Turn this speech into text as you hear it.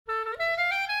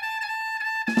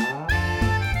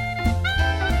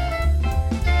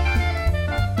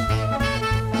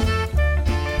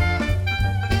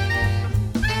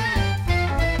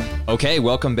Okay,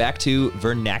 welcome back to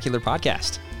Vernacular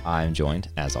Podcast. I'm joined,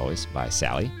 as always, by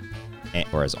Sally.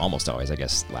 Or as almost always, I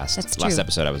guess. Last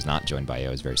episode, I was not joined by you.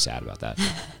 I was very sad about that.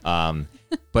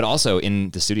 But also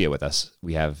in the studio with us,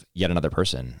 we have yet another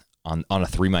person on a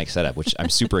 3-mic setup, which I'm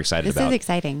super excited about. This is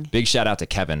exciting. Big shout out to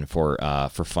Kevin for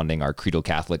funding our Creedal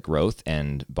Catholic growth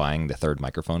and buying the third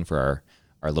microphone for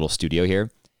our little studio here.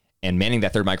 And manning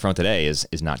that third microphone today is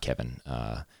not Kevin.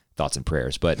 Thoughts and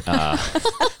prayers, but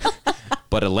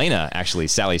but Elena, actually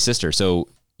Sally's sister. So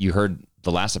you heard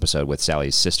the last episode with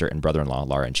Sally's sister and brother-in-law,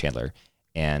 Laura and Chandler,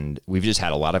 and we've just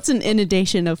had a lot of. It's an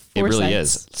inundation of Forsyths. It really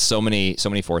is. So many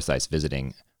Forsyths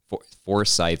visiting.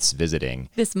 Forsyths visiting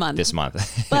this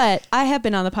month. But I have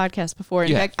been on the podcast before.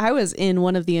 In fact, I was in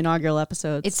one of the inaugural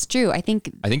episodes. It's true. I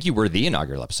think you were the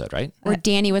inaugural episode, right? Or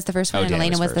Danny was the first one and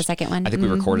Elena was the second one. I think we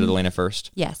recorded Elena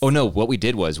first. Yes. Oh no, what we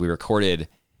did was we recorded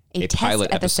a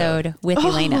pilot episode with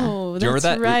Elena. Oh, do you remember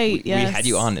that? Right. We had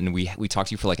you on and we talked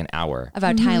to you for like an hour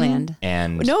about Thailand.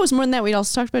 And no, it was more than that. We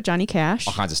also talked about Johnny Cash.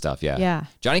 All kinds of stuff. Yeah. Yeah.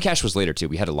 Johnny Cash was later too.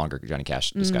 We had a longer Johnny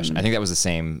Cash discussion. I think that was the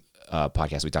same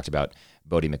podcast we talked about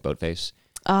Bodie McBoatface.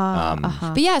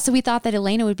 But yeah, so we thought that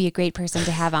Elena would be a great person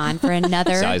to have on for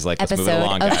another episode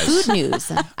along, of guys. Food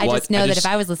News. I just know that if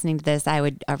I was listening to this,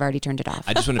 I've already turned it off.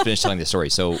 I just want to finish telling the story.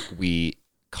 So we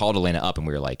called Elena up and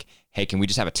we were like, hey, can we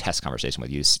just have a test conversation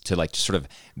with you to like sort of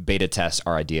beta test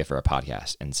our idea for a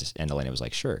podcast? And Elena was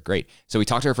like, sure, great. So we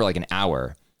talked to her for like an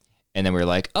hour and then we were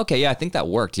like, okay, yeah, I think that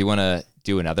worked. Do you want to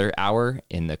do another hour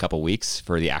in a couple weeks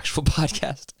for the actual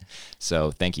podcast?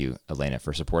 So thank you, Elena,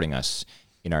 for supporting us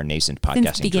in our nascent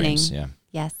podcasting dreams. Yeah.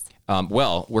 Yes.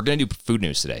 Well, we're going to do food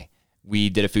news today. We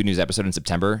did a food news episode in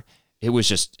September. It was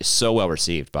just so well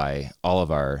received by all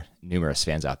of our numerous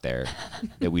fans out there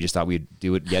that we just thought we'd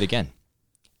do it yet again.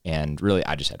 And really,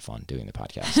 I just had fun doing the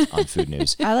podcast on food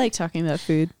news. I like talking about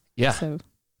food. Yeah. So.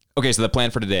 Okay, so the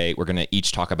plan for today, we're going to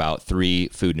each talk about 3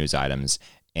 food news items.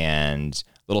 And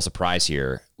little surprise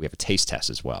here, we have a taste test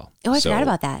as well. Oh, I forgot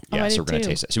about that. Yeah, so we're going to to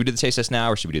taste it. Should we do the taste test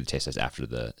now or should we do the taste test after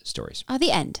the stories? Oh,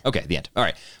 the end. Okay, the end. All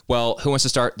right. Well, who wants to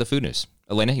start the food news?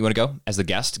 Elena, you want to go as the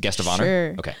guest of honor?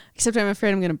 Sure. Okay. Except I'm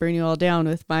afraid I'm going to burn you all down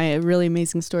with my really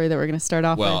amazing story that we're going to start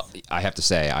off with. Well, I have to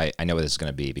say, I know what this is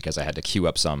going to be because I had to queue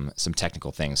up some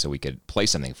technical things so we could play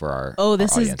something for our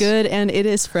this our is good and it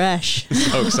is fresh.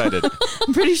 So excited.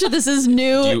 I'm pretty sure this is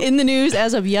new in the news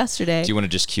as of yesterday. Do you want to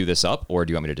just cue this up or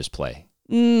do you want me to just play?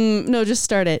 No, just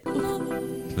start it.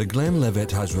 The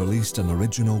Glenlivet has released an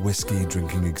original whiskey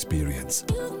drinking experience.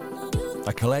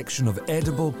 A collection of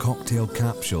edible cocktail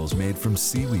capsules made from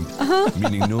seaweed,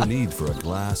 meaning no need for a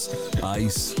glass,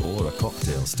 ice, or a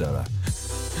cocktail stirrer.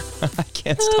 I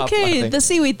can't stop laughing. The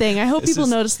seaweed thing. I hope people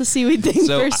notice the seaweed thing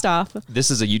first off.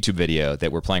 This is a YouTube video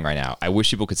that we're playing right now. I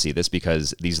wish people could see this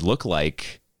because these look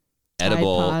like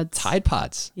edible Tide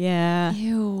Pods. Yeah.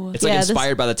 Ew. It's like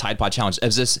inspired by the Tide Pod Challenge.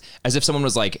 As if someone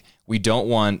was like, we don't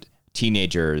want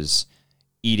teenagers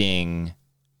eating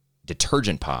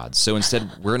detergent pods. So instead,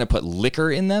 we're going to put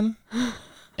liquor in them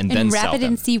and then wrap sell it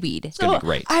them. in seaweed. It's going to be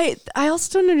great. I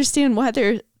also don't understand why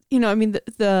they're,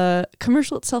 the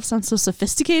commercial itself sounds so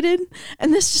sophisticated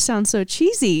and this just sounds so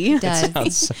cheesy. It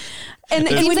does. And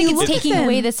it seems like it's look taking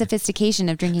away the sophistication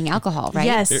of drinking alcohol, right?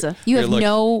 Yes. You have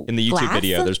no in the YouTube glass?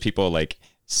 video, there's people like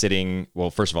sitting, well,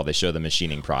 first of all, they show the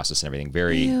machining process and everything.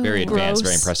 Very advanced, gross.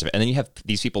 very impressive. And then you have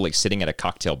these people like sitting at a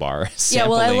cocktail bar Yeah,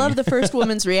 well, I sampling. love the first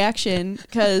woman's reaction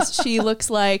because she looks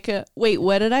like, wait,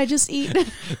 what did I just eat?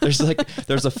 There's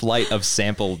a flight of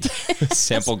sampled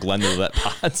Glenlivet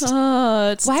pods. Oh,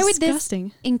 it's Why disgusting.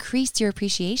 would this increase your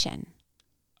appreciation?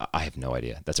 I have no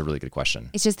idea. That's a really good question.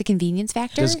 It's just the convenience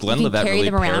factor? Does Glenlivet carry really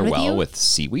them around pair with well you? with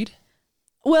seaweed?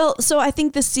 Well, so I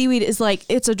think the seaweed is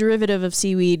it's a derivative of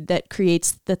seaweed that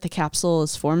creates that the capsule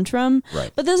is formed from.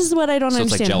 Right. But this is what I don't So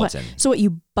it's understand. like gelatin. So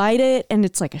you bite it and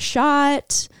it's like a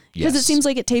shot? Because Yes, it seems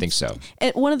like it tastes. I think so.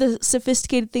 And one of the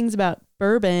sophisticated things about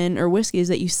bourbon or whiskey is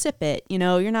that you sip it.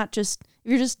 You're not just, if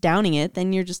you're just downing it,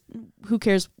 then you're just, who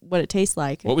cares what it tastes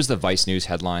like? What was the Vice News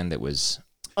headline that was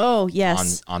Oh,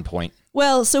 yes. on point?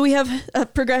 Well, so we have a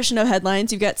progression of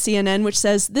headlines. You've got CNN, which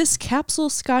says, this capsule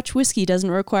Scotch whiskey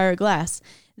doesn't require a glass.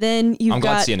 Then I'm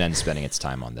glad CNN's spending its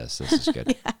time on this. This is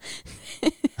good.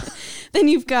 Then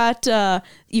you've got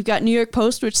New York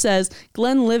Post, which says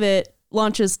Glenlivet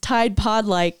launches Tide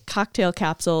Pod-like cocktail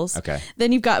capsules. Okay.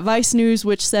 Then you've got Vice News,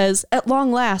 which says, at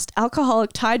long last,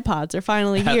 alcoholic Tide Pods are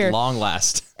finally here. At long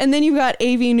last. And then you've got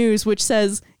AV News, which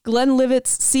says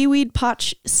Glenlivet's seaweed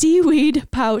pouch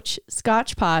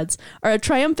Scotch pods are a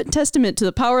triumphant testament to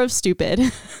the power of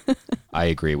stupid. I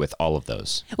agree with all of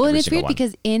those. Well, and Every it's single weird one.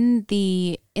 because in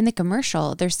the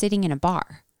commercial, they're sitting in a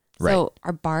bar. Right. So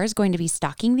are bars going to be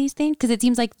stocking these things? Because it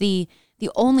seems like the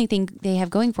only thing they have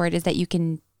going for it is that you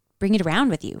can bring it around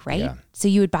with you, right? Yeah. So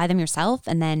you would buy them yourself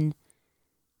and then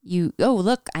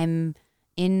look, I'm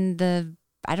in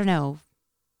I don't know,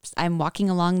 I'm walking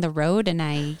along the road and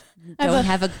I don't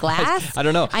have a glass. I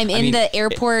don't know. I'm in the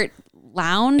airport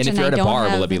lounge And if you're at a I don't bar,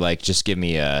 have... will it be like, just give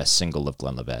me a single of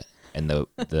Glenlivet? And the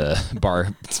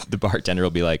bartender will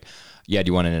be like, yeah, do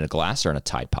you want it in a glass or in a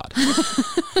Tide Pod?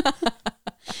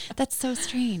 That's so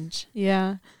strange.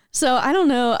 Yeah. So I don't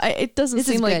know. It doesn't This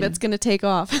is seem like good. that's going to take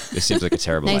off. This seems like a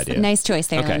terrible idea. Nice choice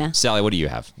there, Okay, Lena. Sally, what do you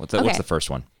have? What's the first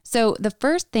one? So the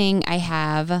first thing I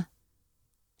have,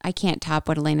 I can't top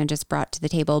what Elena just brought to the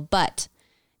table, but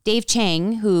Dave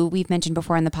Chang, who we've mentioned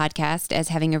before on the podcast as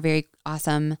having a very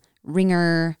awesome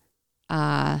Ringer,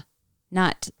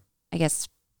 not, I guess,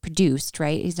 produced,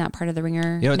 right? He's not part of the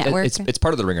Ringer network. It's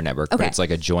part of the Ringer network, but it's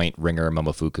like a joint Ringer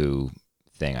Momofuku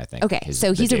thing, I think. Okay,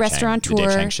 so he's a restaurateur, the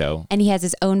Dave Chang show. And he has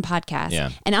his own podcast.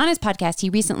 Yeah. And on his podcast, he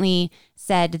recently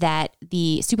said that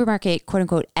the supermarket, quote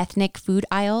unquote, ethnic food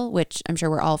aisle, which I'm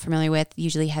sure we're all familiar with,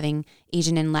 usually having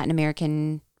Asian and Latin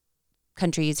American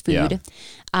countries' food,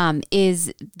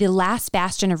 is the last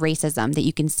bastion of racism that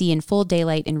you can see in full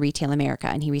daylight in retail America.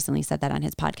 And he recently said that on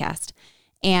his podcast.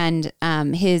 And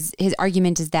his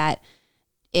argument is that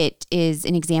it is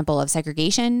an example of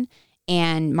segregation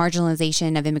and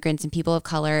marginalization of immigrants and people of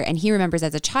color. And he remembers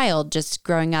as a child just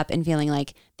growing up and feeling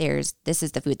like this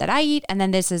is the food that I eat, and then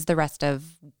this is the rest of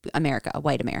America,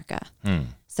 white America.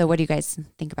 So what do you guys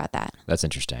think about that? That's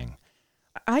interesting.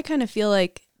 I kind of feel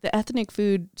like the ethnic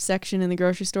food section in the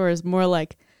grocery store is more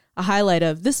like a highlight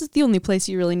of, this is the only place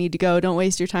you really need to go. Don't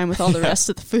waste your time with all the rest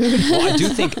of the food. Well,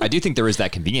 I do think there is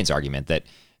that convenience argument that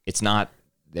it's not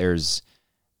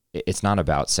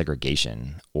about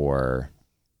segregation or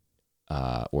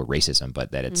racism,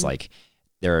 but that it's like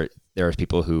there are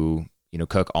people who,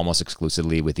 cook almost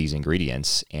exclusively with these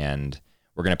ingredients, and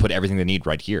we're going to put everything they need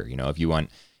right here. If you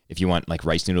want like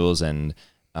rice noodles and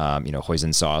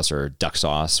hoisin sauce or duck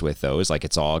sauce with those, like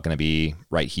it's all going to be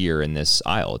right here in this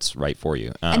aisle. It's right for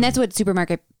you. And that's what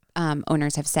supermarket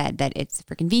owners have said, that it's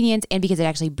for convenience and because it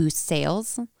actually boosts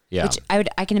sales. Yeah. Which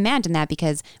I can imagine that,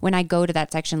 because when I go to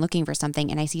that section looking for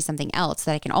something and I see something else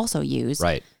that I can also use,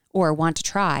 right, or want to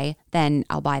try, then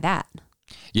I'll buy that.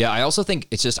 Yeah, I also think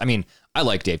it's just, I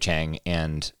like Dave Chang,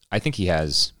 and I think he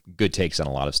has good takes on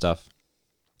a lot of stuff.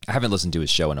 I haven't listened to his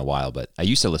show in a while, but I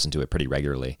used to listen to it pretty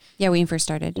regularly. Yeah, when you first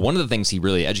started. One of the things he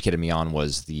really educated me on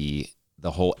was the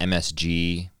whole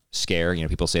MSG scare.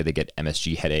 People say they get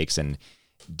MSG headaches, and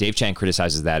Dave Chang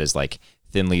criticizes that as like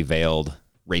thinly veiled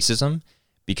racism,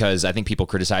 because I think people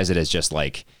criticize it as just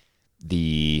like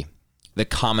the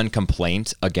common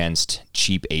complaint against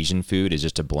cheap Asian food is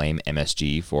just to blame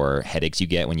MSG for headaches you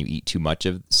get when you eat too much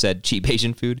of said cheap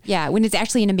Asian food. Yeah, when it's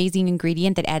actually an amazing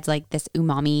ingredient that adds like this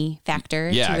umami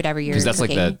factor to whatever you're cooking.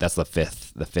 Because that's the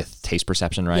fifth taste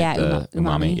perception, right? Yeah, the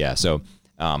umami. Yeah, so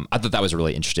I thought that was a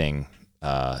really interesting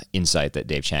insight that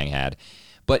Dave Chang had.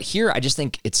 But here, I just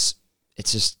think it's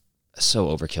just so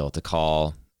overkill to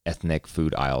call ethnic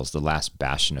food aisles the last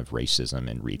bastion of racism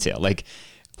in retail. Like,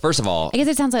 first of all, I guess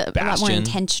it sounds a lot more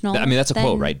intentional. That's a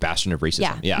quote, right? Bastion of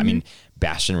racism. Yeah.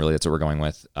 Bastion, really, that's what we're going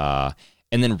with. And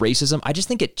then racism, I just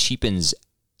think it cheapens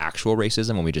actual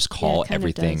racism when we just call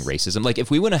everything racism. Like, if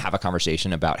we want to have a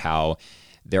conversation about how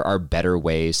there are better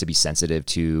ways to be sensitive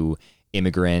to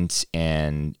immigrant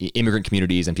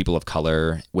communities and people of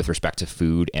color with respect to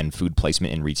food and food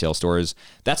placement in retail stores,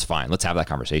 that's fine. Let's have that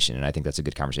conversation. And I think that's a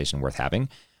good conversation worth having.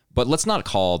 But let's not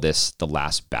call this the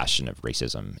last bastion of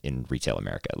racism in retail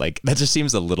America. Like, that just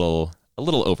seems a little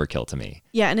overkill to me.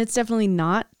 Yeah, and it's definitely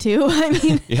not, too. I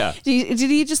mean, yeah. Did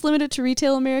he just limit it to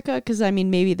retail America? Because,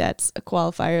 maybe that's a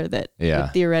qualifier that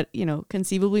would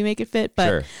conceivably make it fit.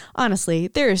 But honestly,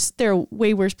 there are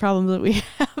way worse problems that we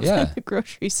have in the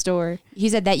grocery store. He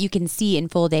said that you can see in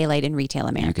full daylight in retail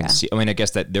America. You can see. I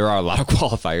guess that there are a lot of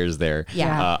qualifiers there.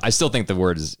 Yeah. I still think the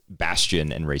words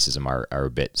bastion and racism are a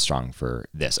bit strong for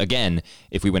this. Again,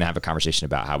 if we want to have a conversation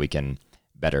about how we can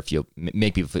better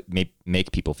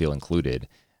make people feel included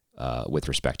with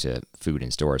respect to food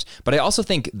in stores. But I also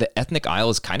think the ethnic aisle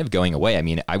is kind of going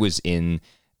away. I was in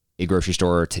a grocery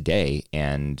store today,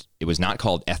 and it was not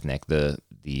called ethnic,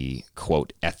 the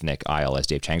quote ethnic aisle, as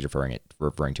Dave Chang's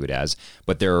referring to it as,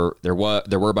 but there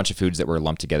were a bunch of foods that were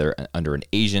lumped together under an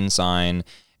Asian sign,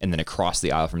 and then across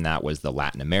the aisle from that was the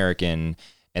Latin American.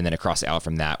 And then across the aisle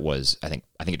from that was, I think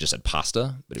it just said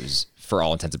pasta, but it was for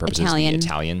all intents and purposes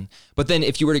Italian. But then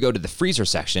if you were to go to the freezer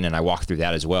section, and I walked through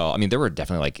that as well, I mean, there were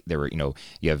definitely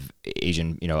you have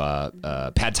Asian,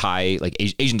 pad thai, like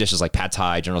Asian dishes like pad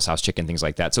thai, General Tso's chicken, things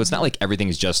like that. So it's not like everything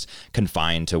is just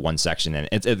confined to one section.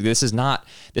 And this is not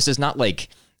like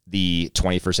the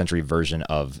 21st century version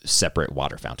of separate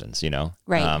water fountains,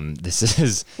 Right.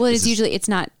 It's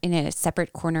not in a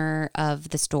separate corner of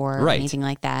the store or anything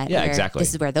like that. Yeah, exactly.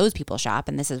 This is where those people shop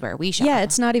and this is where we shop. Yeah,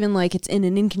 it's not even like it's in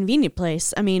an inconvenient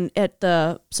place. I mean,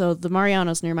 the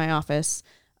Mariano's near my office,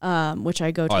 which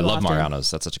I go to. Oh, I love often. Mariano's.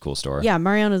 That's such a cool store. Yeah,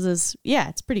 Mariano's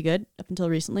it's pretty good up until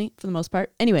recently for the most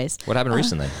part. Anyways. What happened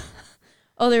recently?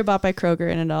 Oh, they were bought by Kroger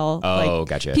and it all. Oh,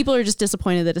 gotcha. People are just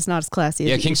disappointed that it's not as classy.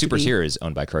 Yeah, as King Soopers here is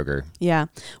owned by Kroger. Yeah.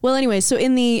 Well, anyway, so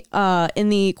in the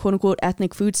quote unquote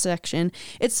ethnic food section,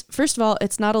 it's first of all,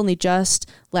 it's not only just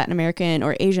Latin American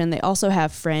or Asian. They also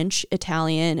have French,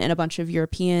 Italian, and a bunch of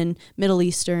European, Middle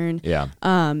Eastern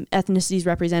ethnicities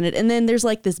represented. And then there's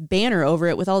like this banner over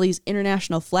it with all these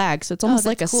international flags. So it's almost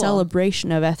like a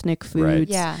celebration of ethnic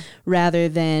foods, rather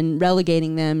than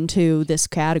relegating them to this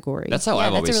category. That's how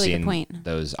I've always seen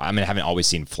those. I mean, I haven't always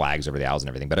seen flags over the aisles and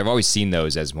everything, but I've always seen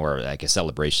those as more like a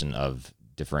celebration of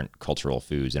different cultural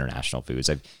foods, international foods.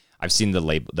 I've seen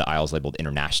the aisles labeled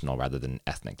international rather than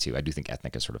ethnic too. I do think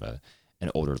ethnic is sort of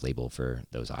an older label for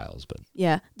those aisles, but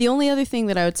yeah. The only other thing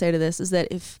that I would say to this is that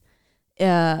if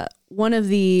one of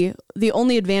the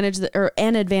only advantage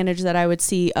an advantage that I would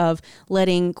see of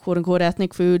letting quote unquote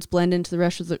ethnic foods blend into the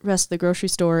rest of the grocery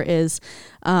store is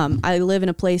I live in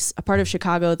a part of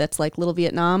Chicago that's like Little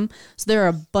Vietnam. So there are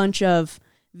a bunch of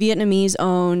Vietnamese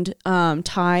owned,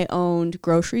 Thai owned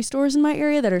grocery stores in my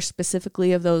area that are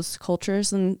specifically of those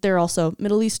cultures. And they're also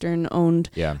Middle Eastern owned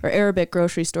or Arabic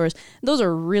grocery stores. Those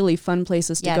are really fun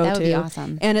places to go to. Yeah, that would be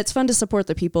awesome. And it's fun to support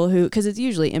the people because it's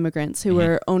usually immigrants who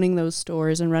are owning those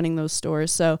stores and running those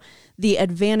stores. So the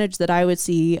advantage that I would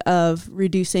see of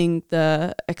reducing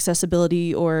the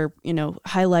accessibility or,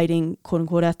 highlighting quote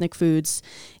unquote ethnic foods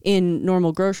in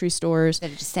normal grocery stores.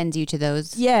 That it just sends you to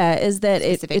those. Yeah, is that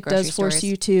it does force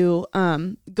you to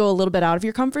go a little bit out of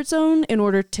your comfort zone in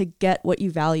order to get what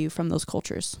you value from those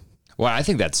cultures. Well, I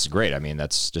think that's great. I mean,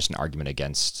 that's just an argument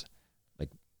against like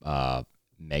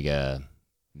mega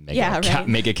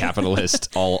capitalist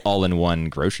all in one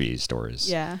grocery stores.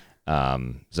 Yeah.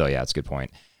 So yeah, it's a good point.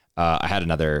 I had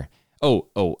another.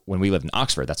 When we lived in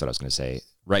Oxford, that's what I was going to say.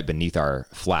 Right beneath our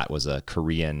flat was a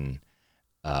Korean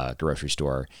grocery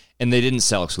store, and they didn't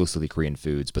sell exclusively Korean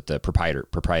foods, but the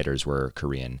proprietors were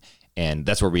Korean. And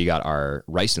that's where we got our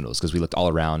rice noodles, because we looked all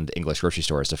around English grocery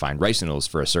stores to find rice noodles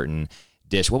for a certain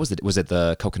dish. What was it? Was it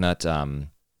the coconut? I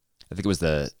think it was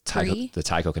the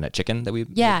Thai coconut chicken that we.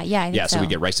 Yeah, made. Yeah, I think so we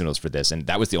get rice noodles for this, and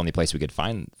that was the only place we could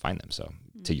find them. So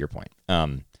to your point.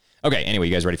 Okay. Anyway,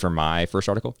 you guys ready for my first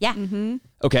article? Yeah. Mm-hmm.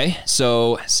 Okay.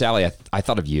 So Sally, I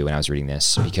thought of you when I was reading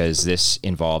this because this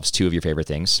involves two of your favorite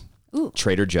things: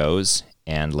 Trader Joe's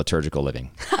and liturgical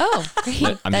living. Oh,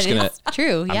 great.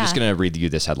 True. Yeah. I'm just gonna read you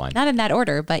this headline. Not in that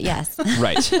order, but yes.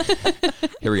 Right.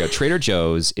 Here we go. Trader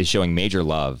Joe's is showing major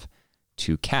love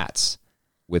to cats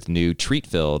with new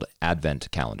treat-filled Advent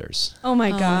calendars. Oh my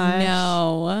gosh.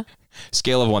 No.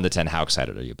 Scale of 1 to 10. How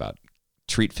excited are you about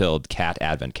treat-filled cat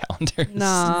Advent calendars?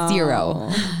 No.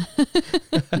 0.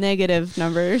 Negative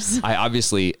numbers. I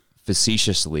obviously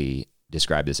facetiously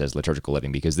describe this as liturgical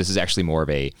living because this is actually more of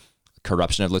a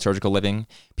corruption of liturgical living.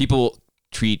 People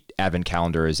treat Advent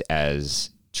calendars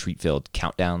as treat-filled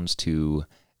countdowns to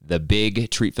the big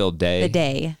treat-filled day. The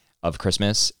day of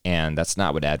Christmas, and that's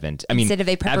not what Advent. I mean, instead of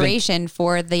a preparation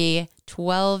for the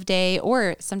 12-day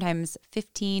or sometimes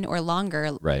 15 or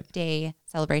longer day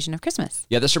celebration of Christmas.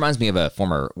 Yeah, this reminds me of a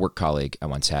former work colleague I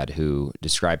once had who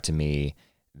described to me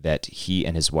that he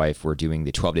and his wife were doing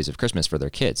the 12 days of Christmas for their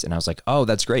kids, and I was like, "Oh,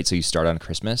 that's great! So you start on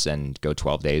Christmas and go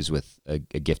 12 days with a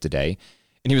gift a day."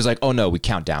 And he was like, "Oh no, we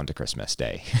count down to Christmas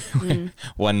Day,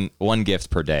 one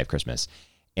gift per day of Christmas."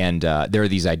 And there are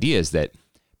these ideas that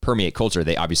permeate culture.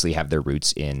 They obviously have their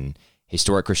roots in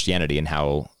historic Christianity and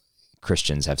how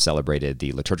Christians have celebrated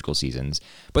the liturgical seasons,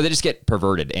 but they just get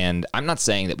perverted. And I'm not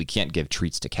saying that we can't give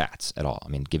treats to cats at all. I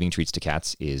mean, giving treats to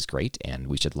cats is great, and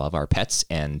we should love our pets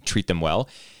and treat them well.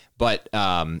 But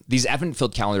these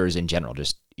Advent-filled calendars in general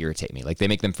just irritate me. Like, they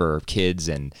make them for kids,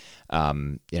 and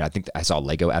I think I saw a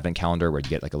Lego Advent calendar where you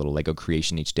get like a little Lego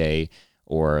creation each day,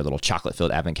 or a little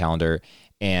chocolate-filled Advent calendar,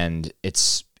 and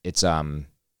it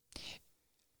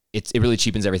really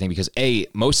cheapens everything because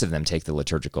most of them take the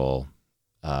liturgical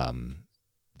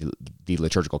the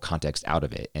liturgical context out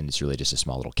of it, and it's really just a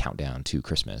small little countdown to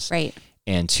Christmas. Right.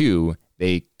 And 2,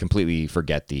 they completely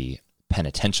forget the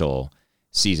penitential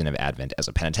season of Advent as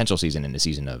a penitential season and a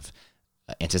season of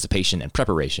anticipation and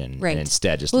preparation, and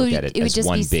instead just look at it as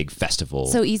one big festival.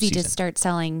 So easy season. to start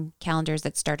selling calendars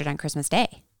that started on Christmas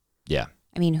Day. Yeah.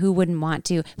 I mean, who wouldn't want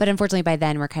to? But unfortunately, by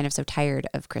then, we're kind of so tired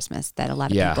of Christmas that a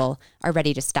lot of people are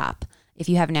ready to stop. If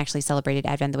you haven't actually celebrated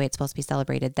Advent the way it's supposed to be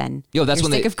celebrated, then that's you're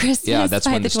when sick of Christmas. Yeah, that's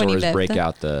when the 25th. stores break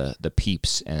out the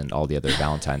Peeps and all the other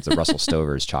Valentines, the Russell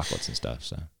Stovers chocolates and stuff.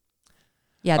 So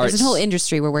yeah, there's a whole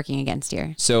industry we're working against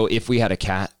here. So if we had a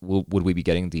cat, would we be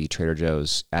getting the Trader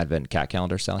Joe's Advent cat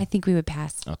calendar selling? I think we would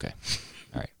pass. Okay.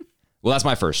 All right. Well, that's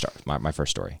my first story. My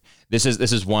first story. This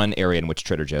is one area in which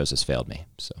Trader Joe's has failed me.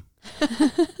 So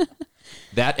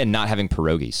that and not having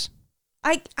pierogies.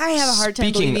 I have a hard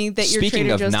time believing that your Trader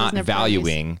Joe's Speaking of not have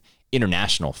valuing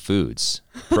international foods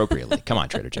appropriately, come on,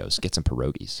 Trader Joe's, get some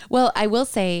pierogies. Well, I will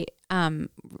say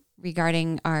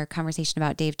regarding our conversation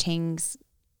about Dave Chang's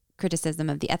criticism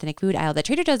of the ethnic food aisle, that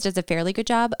Trader Joe's does a fairly good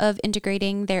job of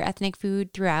integrating their ethnic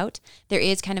food throughout. There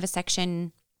is kind of a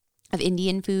section of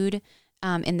Indian food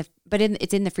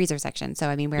it's in the freezer section. So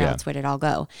I mean, where else would it all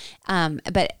go? And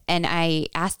I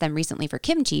asked them recently for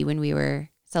kimchi when we were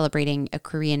celebrating a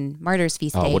Korean Martyrs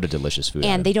Feast Day. Oh, what a delicious food!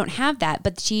 And they don't have that,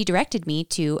 but she directed me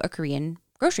to a Korean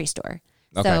grocery store.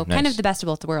 Okay, so nice. Kind of the best of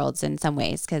both worlds in some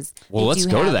ways. Because let's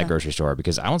go to that grocery store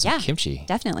because I want some kimchi.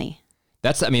 Definitely.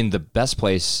 The best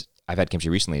place I've had kimchi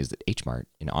recently is the H Mart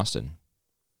in Austin.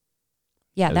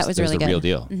 Yeah, that was really good. Real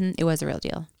deal. Mm-hmm. It was a real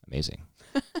deal. Amazing.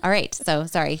 All right. So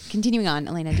sorry. Continuing on,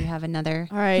 Elena, do you have another?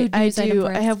 All right, I do.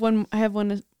 I have one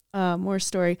more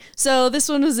story. So this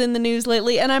one was in the news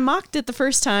lately, and I mocked it the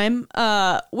first time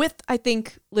with, I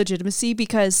think, legitimacy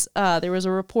because there was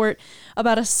a report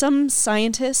about some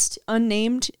scientist,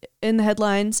 unnamed in the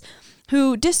headlines,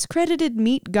 who discredited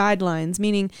meat guidelines,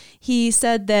 meaning he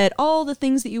said that all the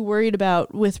things that you worried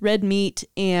about with red meat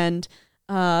and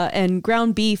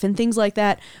ground beef and things like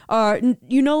that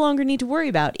you no longer need to worry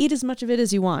about. Eat as much of it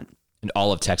as you want. And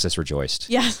all of Texas rejoiced.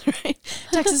 Yeah, right.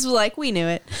 Texas was like, we knew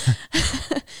it.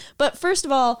 But first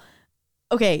of all,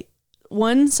 okay,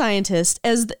 one scientist,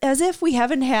 as if we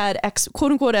haven't had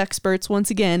quote unquote experts once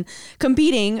again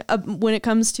competing when it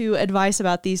comes to advice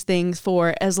about these things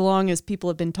for as long as people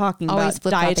have been talking always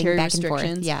about dietary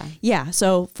restrictions. Yeah.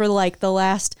 So for like the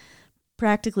last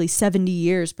practically 70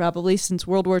 years, probably since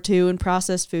World War II and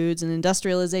processed foods and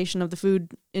industrialization of the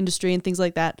food industry and things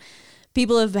like that,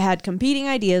 people have had competing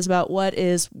ideas about what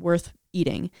is worth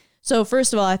eating. So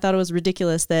first of all, I thought it was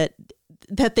ridiculous that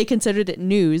they considered it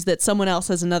news that someone else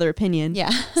has another opinion. Yeah.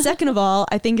 Second of all,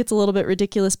 I think it's a little bit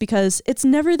ridiculous because it's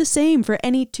never the same for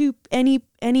any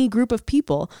group of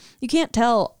people. You can't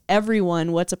tell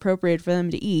everyone what's appropriate for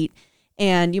them to eat.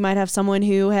 And you might have someone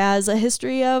who has a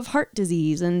history of heart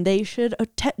disease and they should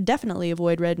definitely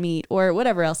avoid red meat or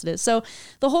whatever else it is. So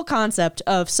the whole concept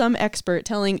of some expert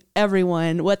telling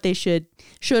everyone what they should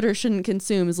or shouldn't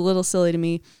consume is a little silly to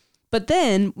me. But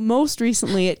then most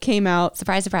recently it came out,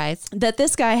 surprise, surprise, that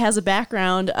this guy has a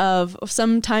background of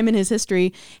some time in his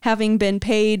history having been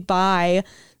paid by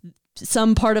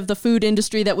some part of the food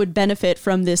industry that would benefit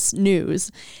from this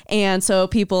news. And so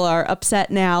people are upset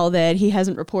now that he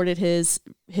hasn't reported his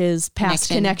past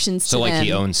connections to them. So like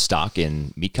he owns stock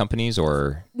in meat companies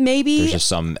or maybe there's just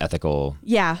some ethical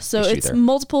so it's there.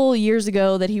 Multiple years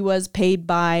ago that he was paid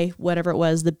by whatever it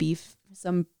was, the beef,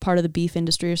 some part of the beef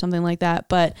industry or something like that.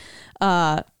 But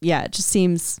it just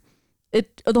seems,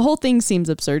 the whole thing seems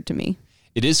absurd to me.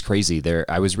 It is crazy.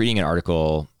 I was reading an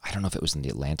article, I don't know if it was in the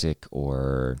Atlantic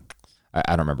or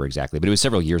I don't remember exactly, but it was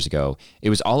several years ago. It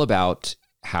was all about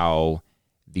how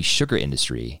the sugar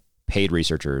industry paid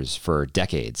researchers for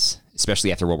decades, especially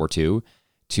after World War II,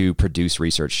 to produce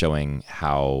research showing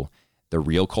how the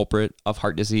real culprit of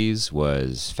heart disease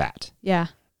was fat. Yeah.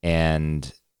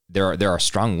 And there are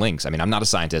strong links. I mean, I'm not a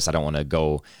scientist. I don't want to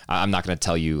go, I'm not going to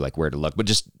tell you like where to look, but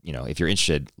just, if you're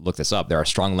interested, look this up. There are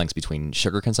strong links between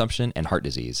sugar consumption and heart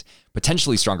disease,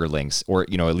 potentially stronger links, or,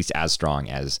 at least as strong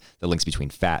as the links between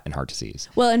fat and heart disease.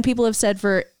 Well, and people have said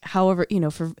I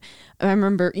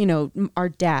remember, our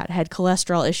dad had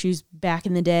cholesterol issues back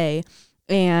in the day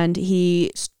and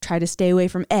he tried to stay away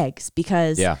from eggs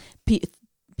because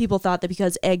people thought that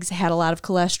because eggs had a lot of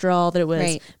cholesterol that it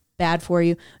was bad for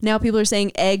you. Now people are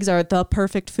saying eggs are the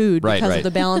perfect food because of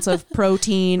the balance of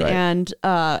protein and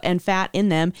fat in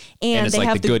them, and they like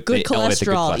have the good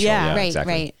cholesterol. Yeah, right,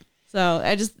 exactly. Right. So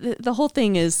the whole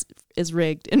thing is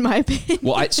rigged in my opinion.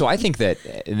 Well, I think that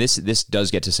this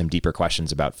does get to some deeper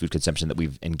questions about food consumption that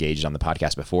we've engaged on the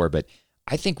podcast before, but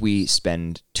I think we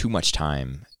spend too much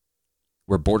time.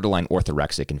 We're borderline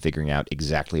orthorexic in figuring out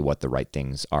exactly what the right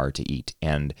things are to eat,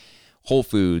 and Whole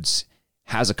Foods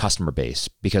has a customer base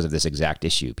because of this exact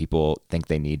issue. People think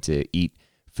they need to eat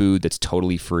food that's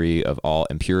totally free of all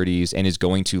impurities and is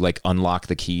going to like unlock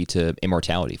the key to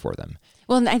immortality for them.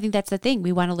 Well, and I think that's the thing.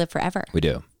 We want to live forever. We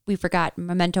do. We forgot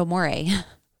memento mori.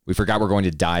 We forgot we're going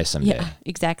to die someday. Yeah,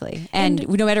 exactly. And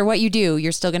no matter what you do,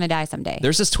 you're still going to die someday.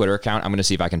 There's this Twitter account. I'm going to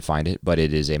see if I can find it, but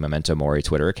it is a memento mori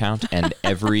Twitter account. And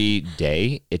every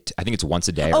day, I think it's once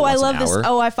a day. Or I once love an this. hour,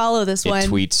 Oh, I follow this one. It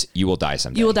tweets, "You will die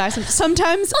someday. You will die someday."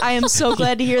 Sometimes I am so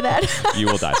glad to hear that. You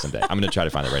will die someday. I'm going to try to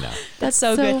find it right now. That's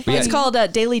so good. funny. It's called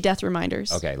Daily Death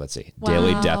Reminders. Okay, let's see. Wow.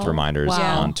 Daily death reminders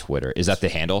Wow. on Twitter. Is that the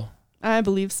handle? I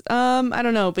believe so. I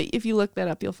don't know, but if you look that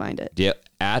up, you'll find it.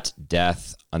 At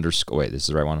death underscore. Wait, this is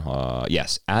the right one.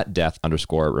 Yes, at death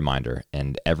underscore reminder.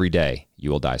 And every day you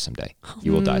will die someday.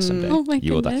 You will die someday. Oh my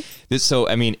you will die. So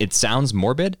I mean, it sounds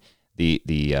morbid.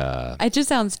 It just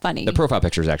sounds funny. The profile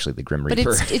picture is actually the Grim Reaper.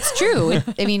 But it's true.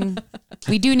 I mean,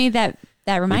 we do need that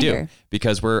reminder. We do,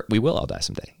 because we will all die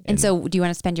someday. And so, do you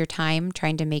want to spend your time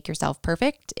trying to make yourself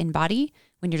perfect in body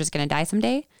when you're just going to die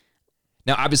someday?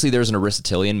 Now, obviously, there's an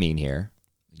Aristotelian mean here.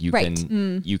 You Right.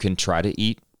 you can try to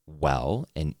eat well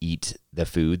and eat the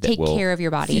food that Take will care of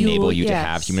your body. enable you to Yes.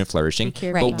 have human flourishing. Take care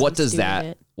of Right. your But what body's does doing that?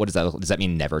 it. What does that? Does that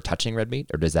mean never touching red meat,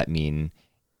 or does that mean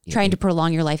Trying to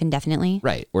prolong your life indefinitely.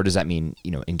 right? Or does that mean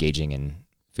engaging in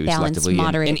food Balanced, selectively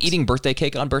moderate. and eating birthday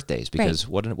cake on birthdays? Because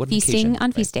what an Feasting occasion, on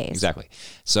right? feast days. Exactly.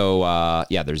 So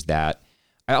there's that.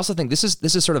 I also think this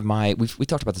is sort of we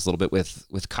talked about this a little bit with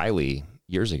Kylie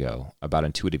years ago about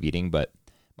intuitive eating, but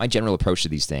my general approach to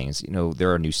these things,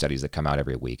 there are new studies that come out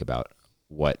every week about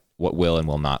what will and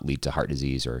will not lead to heart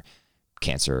disease or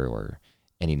cancer or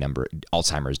any number,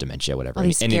 Alzheimer's, dementia, whatever, All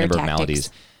these any scare number of tactics.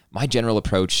 maladies. My general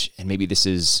approach, and maybe this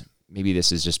is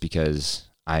just because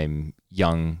I'm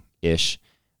young-ish,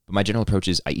 but my general approach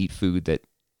is I eat food that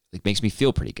makes me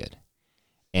feel pretty good.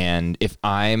 And if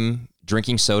I'm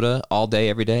drinking soda all day,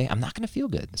 every day, I'm not going to feel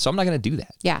good. So I'm not going to do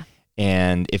that. Yeah.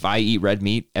 And if I eat red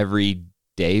meat every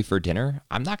day for dinner,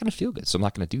 I'm not going to feel good. So I'm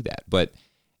not going to do that. But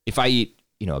if I eat,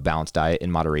 a balanced diet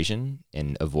in moderation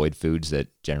and avoid foods that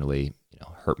generally,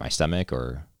 hurt my stomach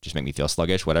or just make me feel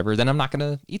sluggish, whatever, then I'm not going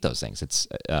to eat those things.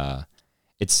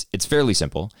 It's fairly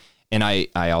simple. And I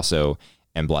also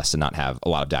am blessed to not have a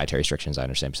lot of dietary restrictions. I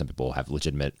understand some people have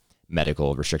legitimate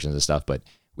medical restrictions and stuff, but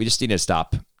we just need to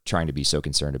stop trying to be so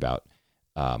concerned about,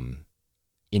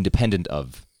 independent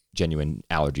of genuine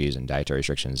allergies and dietary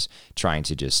restrictions, trying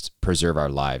to just preserve our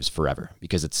lives forever,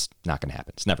 because it's not going to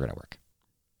happen. It's never going to work.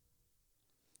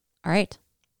 All right.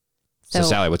 So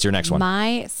Sally, what's your next one?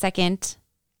 My second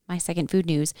food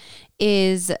news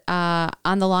is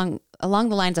along the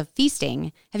lines of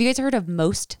feasting. Have you guys heard of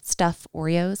Most Stuff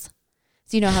Oreos?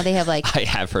 So you know how they have like I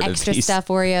have heard extra of these. stuff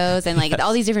Oreos and like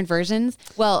all these different versions.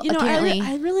 Well, apparently,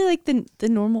 I really like the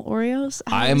normal Oreos.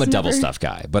 I am a double stuff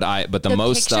guy, but the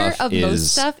most picture stuff of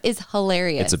Most Stuff is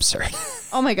hilarious. it's absurd.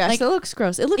 Oh my gosh, that looks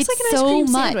gross. It looks It's like an ice so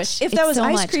cream much. sandwich. If It's that was so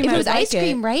ice much. cream, if I it was would ice like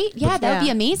cream, it. right? Yeah, that would be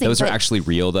amazing. Those are but- actually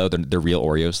real though. They're real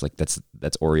Oreos. Like that's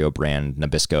Oreo brand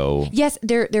Nabisco. Yes,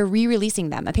 they're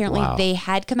re-releasing them. Apparently, Wow. they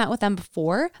had come out with them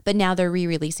before, but now they're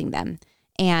re-releasing them.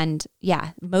 And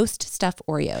yeah, Most Stuff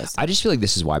Oreos. I just feel like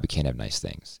this is why we can't have nice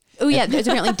things. Oh yeah, there's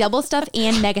apparently double stuff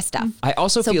and mega stuff. I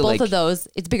also So feel both like of those,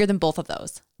 it's bigger than both of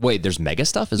those. wait, there's mega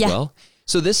stuff as Yeah. well.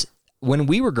 So when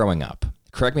we were growing up,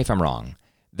 correct me if I'm wrong,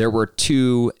 there were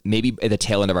two, maybe at the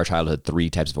tail end of our childhood, three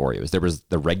types of Oreos. There was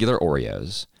the regular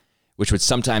Oreos, which would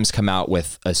sometimes come out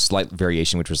with a slight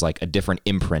variation, which was like a different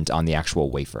imprint on the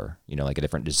actual wafer, like a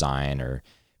different design or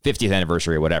 50th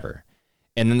anniversary or whatever.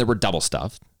 And then there were double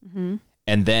stuffed. Mm-hmm.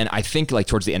 And then I think like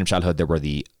towards the end of childhood, there were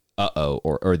the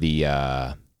or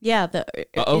the Yeah, the is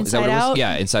that what Inside it was? Out.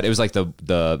 Yeah, inside it was like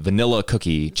the vanilla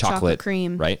cookie chocolate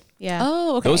cream. right? Yeah.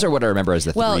 Oh, okay. Those are what I remember as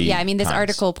the Well, three yeah, I mean, this kinds.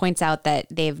 article points out that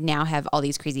they've now have all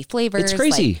these crazy flavors. It's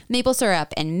crazy. Like maple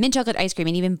syrup and mint chocolate ice cream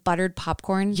and even buttered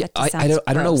popcorn. Yeah, That just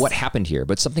I don't know gross. what happened here,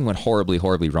 but something went horribly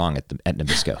wrong at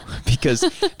Nabisco because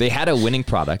they had a winning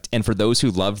product, and for those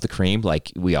who loved the cream,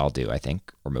 like we all do, I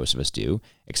think, or most of us do,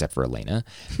 except for Elena,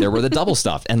 there were the double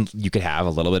stuff, and you could have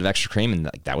a little bit of extra cream, and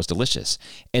like, that was delicious.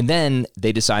 And then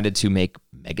they decided to make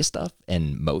mega stuff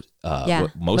and most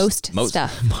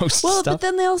stuff. most Well, stuff. but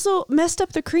then they also messed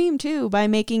up the cream too by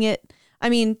making it. I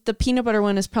mean, the peanut butter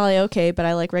one is probably okay, but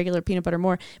I like regular peanut butter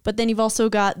more. But then you've also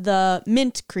got the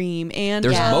mint cream and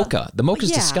There's mocha. The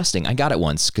mocha's Yeah. disgusting. I got it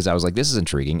once because I was like, this is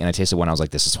intriguing. And I tasted one. I was like,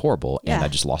 this is horrible. And Yeah. I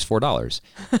just lost $4.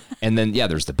 And then,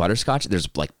 there's the butterscotch. There's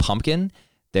like pumpkin.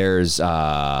 There's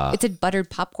It's a buttered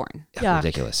popcorn. Yuck.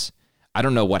 ridiculous. I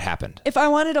don't know what happened. If I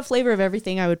wanted a flavor of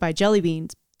everything, I would buy jelly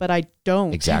beans, but I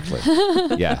don't. Exactly.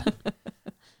 Yeah.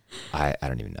 I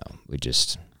don't even know.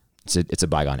 It's a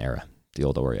bygone era. The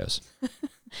old Oreos. All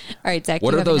right, Zach.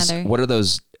 What are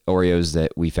those Oreos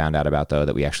that we found out about though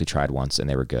that we actually tried once and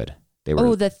they were good? They were.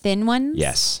 Oh, the thin ones.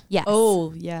 Yes. Yes.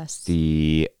 Oh, yes.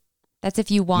 That's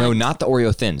if you want. No, not the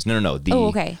Oreo thins. No.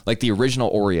 okay. Like the original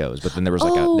Oreos, but then there was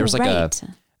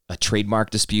a trademark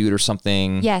dispute or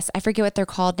something. Yes, I forget what they're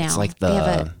called now. It's like they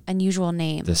have an unusual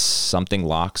name. The something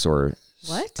locks or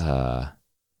what?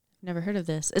 Never heard of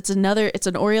this. It's an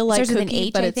Oreo like cookie, with an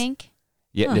H, but I think.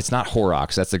 Yeah, It's not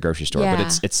Horrocks. That's the grocery store, yeah.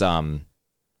 but it's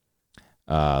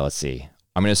let's see.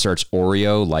 I'm gonna search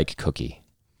Oreo like cookie.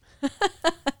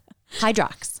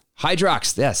 Hydrox.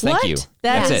 Yes, thank you.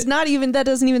 That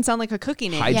doesn't even sound like a cookie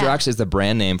name. Hydrox is the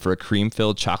brand name for a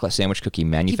cream-filled chocolate sandwich cookie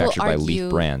manufactured by Leaf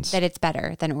Brands. That it's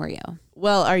better than Oreo.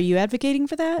 Well, are you advocating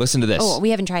for that? Listen to this. Oh,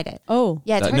 we haven't tried it. Oh,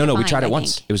 yeah. It's hard to we find, tried it I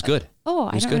once. think. It was good. Oh,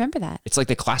 I don't remember that. It's like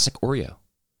the classic Oreo,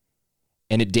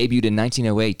 and it debuted in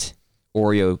 1908.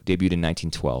 Oreo debuted in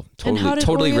 1912.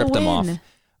 Totally Oreo ripped them win?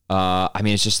 off. I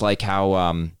mean, it's just like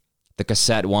how the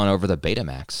cassette won over the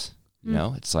Betamax. You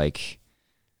know, it's like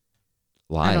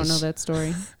lies. I don't know that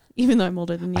story, even though I'm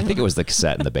older than you. I think it was the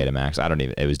cassette and the Betamax.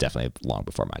 It was definitely long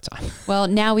before my time. Well,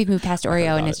 now we've moved past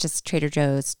Oreo and it's just Trader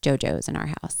Joe's, JoJo's in our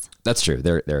house. That's true.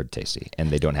 They're tasty and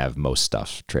they don't have most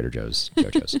stuff. Trader Joe's,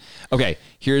 JoJo's. Okay,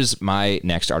 here's my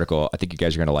next article. I think you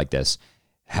guys are going to like this.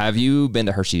 Have you been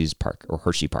to Hershey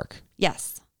Park?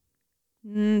 Yes.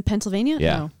 Pennsylvania?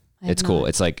 Yeah. No, it's cool.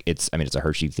 It's a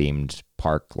Hershey themed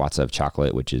park, lots of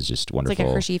chocolate, which is just wonderful. It's like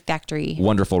a Hershey factory.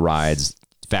 Wonderful rides,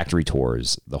 factory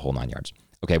tours, the whole 9 yards.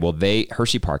 Okay, well,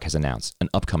 Hershey Park has announced an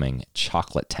upcoming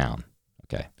chocolate town.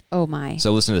 Okay. Oh my.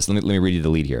 So listen to this. Let me read you the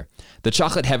lead here. The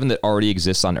chocolate heaven that already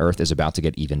exists on Earth is about to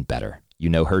get even better. You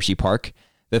know Hershey Park?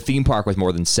 The theme park with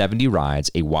more than 70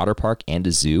 rides, a water park, and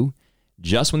a zoo.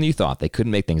 Just when you thought they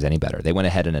couldn't make things any better, they went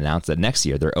ahead and announced that next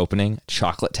year they're opening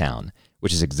Chocolate Town,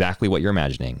 which is exactly what you're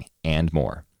imagining and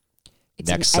more. It's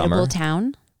next an edible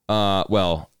town?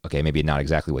 Well, okay, maybe not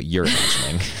exactly what you're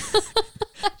imagining.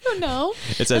 I don't know.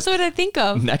 That's what I think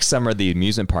of. Next summer, the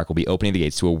amusement park will be opening the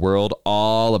gates to a world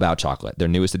all about chocolate. Their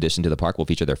newest addition to the park will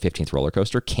feature their 15th roller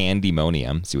coaster,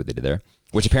 Candymonium. See what they did there?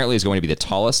 Which apparently is going to be the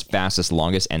tallest, fastest,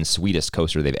 longest, and sweetest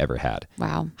coaster they've ever had.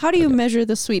 Wow. How do you measure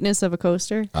the sweetness of a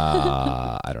coaster?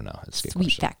 I don't know. It's a good Sweet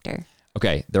question. factor.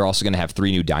 Okay, they're also going to have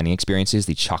 3 new dining experiences,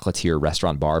 the Chocolatier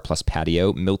Restaurant Bar plus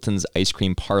Patio, Milton's Ice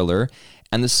Cream Parlor,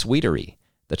 and the Sweetery.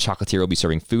 The Chocolatier will be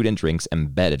serving food and drinks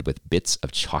embedded with bits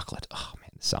of chocolate. Oh, man,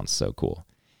 this sounds so cool.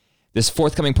 This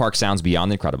forthcoming park sounds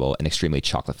beyond incredible and extremely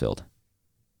chocolate-filled.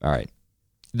 All right.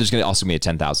 There's going to also be a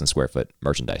 10,000 square foot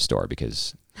merchandise store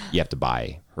because you have to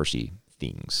buy Hershey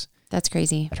things. That's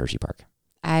crazy. At Hershey Park.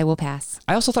 I will pass.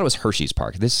 I also thought it was Hershey's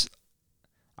Park.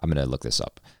 I'm going to look this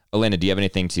up. Elena, do you have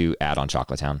anything to add on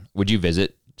Chocolate Town? Would you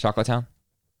visit Chocolate Town?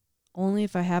 Only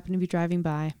if I happen to be driving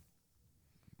by.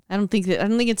 I don't think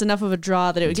it's enough of a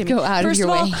draw that it would get me. Go out of your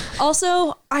way.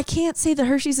 Also, I can't say that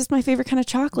Hershey's is my favorite kind of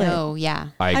chocolate. No, yeah.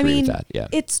 I agree with that. Yeah.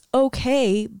 It's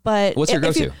okay, but What's your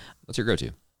go-to?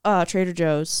 Trader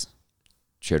Joe's.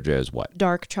 Trader Joe's what?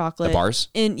 Dark chocolate. The bars?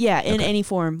 In any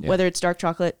form, whether it's dark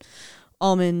chocolate,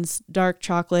 almonds, dark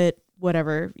chocolate,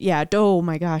 whatever. Yeah. Oh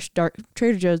my gosh,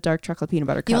 Trader Joe's dark chocolate peanut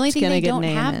butter cups. The only thing they don't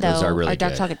have Those though are really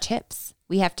dark good. chocolate chips.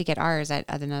 We have to get ours at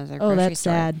another grocery store. Oh, that's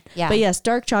store. sad. Yeah. But yes,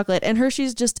 dark chocolate. And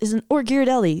Hershey's just isn't, or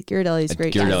Ghirardelli. Ghirardelli is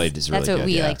great. Ghirardelli is really That's what good,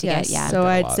 we like to get, yeah. So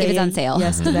I'd say if it's on sale.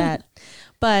 yes to that.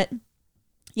 But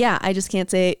yeah, I just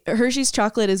can't say Hershey's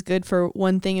chocolate is good for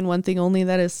one thing and one thing only.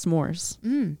 That is s'mores.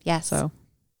 Yes. So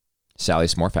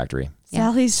Sally's S'more Factory. Yeah.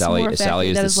 Sally is the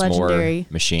legendary.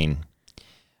 s'more machine.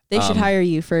 They should hire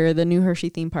you for the new Hershey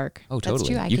theme park. Oh,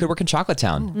 totally. True. You could work in Chocolate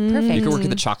Town. Perfect. You could work at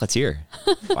the Chocolatier.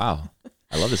 Wow.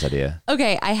 I love this idea.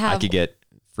 Okay, I could get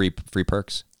free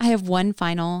perks. I have one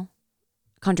final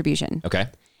contribution. Okay.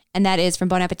 And that is from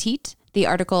Bon Appetit. The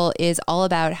article is all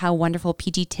about how wonderful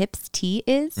PG Tips tea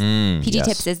is. PG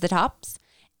Tips is the tops.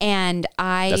 And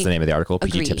that's the name of the article.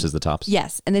 agree. PG Tips is the tops.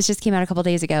 Yes. And this just came out a couple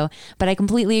days ago, but I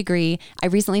completely agree. I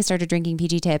recently started drinking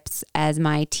PG Tips as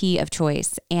my tea of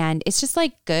choice. And it's just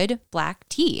like good black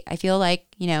tea. I feel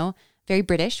like, very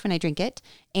British when I drink it.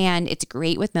 And it's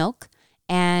great with milk.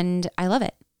 And I love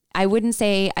it. I wouldn't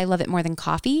say I love it more than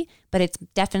coffee, but it's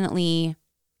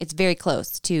very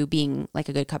close to being like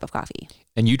a good cup of coffee.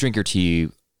 And you drink your tea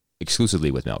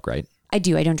exclusively with milk, right? I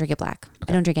do. I don't drink it black.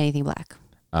 Okay. I don't drink anything black.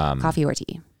 Coffee or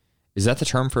tea. Is that the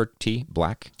term for tea?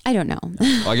 Black? I don't know.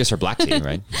 Well, I guess for black tea,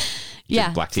 right?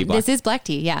 Yeah. Black tea, black. This is black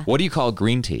tea, yeah. What do you call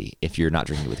green tea if you're not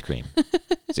drinking it with cream?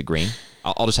 Is it green?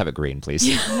 I'll just have it green, please.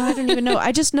 No, I don't even know.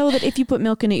 I just know that if you put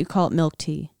milk in it, you call it milk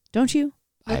tea. Don't you?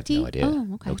 I have no idea.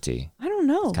 Oh, okay. Milk tea. I don't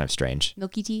know. It's kind of strange.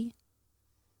 Milky tea?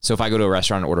 So if I go to a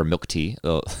restaurant and order milk tea,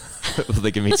 Will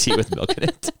they give me tea with milk in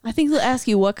it? I think they'll ask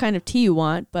you what kind of tea you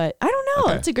want, but I don't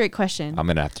know. It's a great question. I'm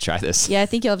gonna have to try this. Yeah, I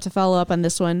think you'll have to follow up on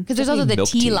this one. Because there's also the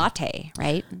tea latte,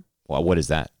 right? Well, what is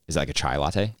that? Is that like a chai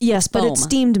latte? Yes, but Foam. it's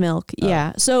steamed milk.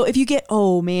 Yeah. So if you get a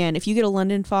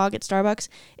London Fog at Starbucks,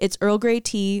 it's Earl Grey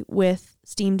tea with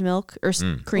steamed milk or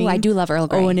cream. Oh, I do love Earl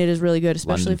Grey. Oh, and it is really good,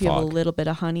 especially London if you have a Fog. little bit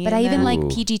of honey. But in I even that. like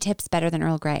PG Tips better than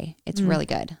Earl Grey. It's really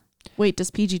good. Wait,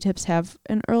 does PG Tips have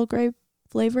an Earl Grey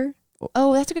flavor?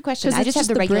 Oh, that's a good question. I just have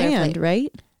the regular brand, flavor.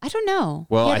 right? I don't know.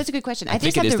 Well, yeah, that's a good question. I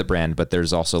think it is the brand, but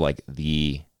there's also like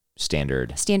the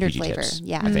standard standard PG flavor. Tips,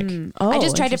 Yeah, I think. Oh, I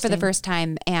just tried it for the interesting. first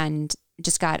time and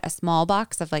just got a small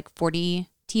box of like 40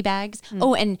 tea bags.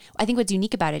 Oh, and I think what's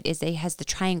unique about it is it has the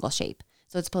triangle shape.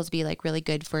 So it's supposed to be like really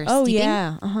good for Oh, steeping.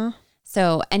 yeah. Uh-huh.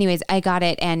 So anyways, I got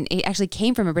it and it actually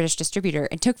came from a British distributor.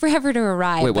 It took forever to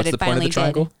arrive, Wait, but what's it the point of finally the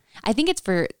triangle? did. I think it's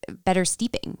for better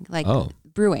steeping, like Oh.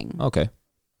 brewing. Okay.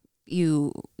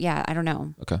 I don't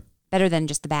know. Okay. Better than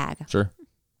just the bag. Sure.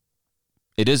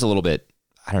 It is a little bit,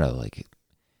 I don't know, like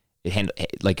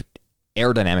like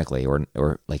aerodynamically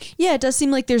or like. Yeah, it does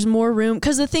seem like there's more room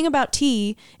because the thing about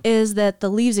tea is that the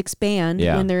leaves expand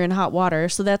when they're in hot water.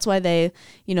 So that's why they,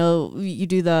 you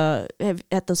do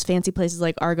at those fancy places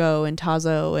like Argo and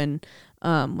Tazo and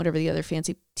whatever the other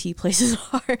fancy tea places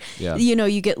are. Yeah.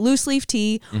 You get loose leaf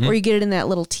tea or you get it in that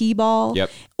little tea ball. Yep.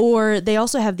 Or they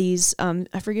also have these,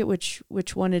 I forget which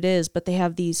one it is, but they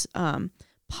have these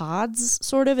pods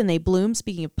sort of, and they bloom.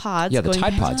 Speaking of pods. Yeah, the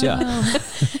Tide Pods, yeah.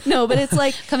 No, but it's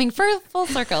like Coming full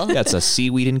circle. Yeah, it's a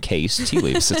seaweed encased tea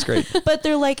leaves. It's great. but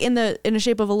they're like in the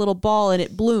shape of a little ball and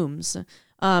it blooms.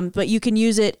 But you can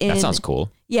use it in. That sounds cool.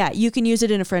 Yeah, you can use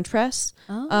it in a French press.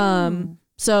 Oh.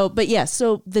 So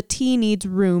the tea needs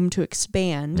room to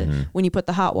expand when you put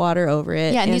the hot water over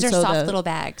it. Yeah, and these are so soft little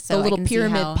bags. So the I little can see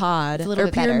pyramid how pod it's a little or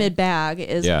bit better. pyramid bag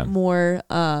is more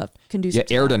conducive.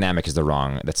 Yeah, to aerodynamic is the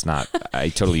wrong. That's not. I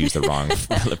totally used the wrong.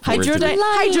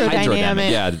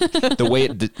 hydrodynamic. Yeah, the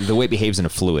way it behaves in a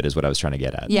fluid is what I was trying to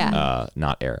get at. Yeah.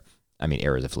 Not air. I mean,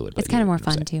 air is a fluid. But It's kind of more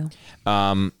fun too.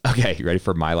 Okay, you ready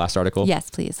for my last article? Yes,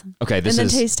 please. Okay, And then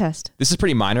taste test. This is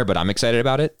pretty minor, but I'm excited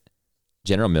about it.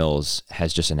 General Mills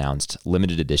has just announced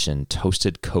limited edition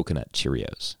toasted coconut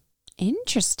Cheerios.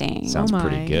 Interesting. Sounds my.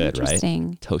 pretty good, Interesting.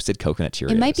 right? Toasted coconut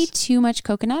Cheerios. It might be too much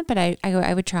coconut, but I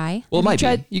would try. Well, it might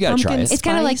tried be. You gotta try pumpkin it. It's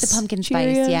kind of like the spice pumpkin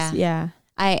spice, Cheerios? yeah. Yeah.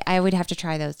 I would have to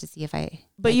try those to see if I.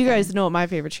 But you guys know what my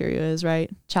favorite Cheerio is, right?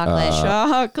 Chocolate.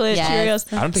 Chocolate Yes.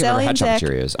 Cheerios. I don't think Sally I've ever had and chocolate Zach-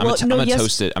 Cheerios. Well, I'm no, gonna yes,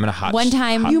 toast it. I'm gonna hot. One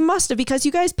time- hot- You must have because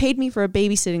you guys paid me for a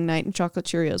babysitting night in chocolate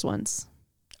Cheerios once.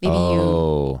 Maybe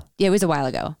Oh, Yeah, it was a while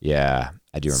ago. yeah,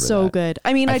 I do remember So that. good.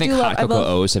 I mean, I think do love. hot I cocoa love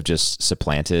O's have just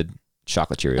supplanted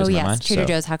chocolate Cheerios Oh in my yes, mind. Trader so,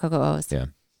 Joe's hot cocoa O's. Yeah.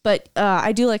 But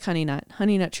I do like Honey Nut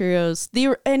Cheerios.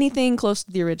 Anything close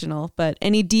to the original, but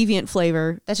any deviant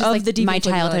flavor. That's just of like the deviant my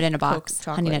flavor, childhood like in a box.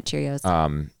 Coke Honey chocolate. Nut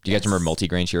Cheerios. Do you guys remember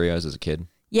multigrain Cheerios as a kid?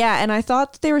 Yeah, and I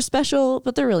thought that they were special,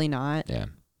 but they're really not. Yeah,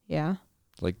 Yeah,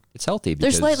 like it's healthy. they're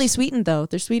Because slightly sweetened though.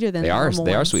 They're sweeter than They the are. normal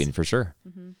They are ones. sweetened for sure.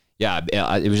 Yeah,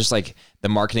 it was just like the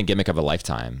marketing gimmick of a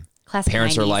lifetime. Classic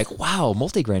Parents are 90s. like, "Wow,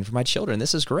 multigrain for my children.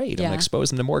 This is great. I'm Yeah. gonna expose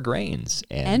them to more grains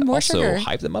And more also sugar."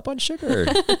 hype them up on sugar."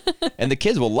 And the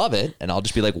kids will love it, and I'll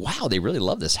just be like, "Wow, they really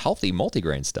love this healthy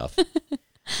multigrain stuff."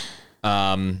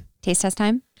 Taste test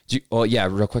time. Yeah,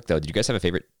 real quick though, did you guys have a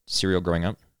favorite cereal growing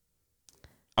up?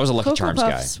 I was a Lucky Cocoa Charms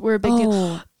guy. Puffs were a big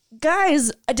deal.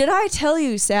 Guys, did I tell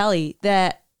you, Sally,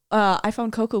 that I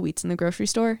found cocoa wheats in the grocery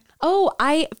store? Oh,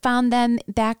 I found them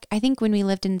back, I think, when we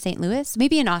lived in St. Louis,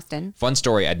 maybe in Austin. Fun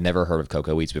story, I'd never heard of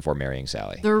cocoa wheats before marrying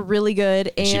Sally. They're really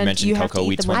good, and She mentioned you have cocoa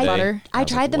to eat wheats them with one day. butter. I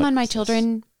was tried like, them what on my is this?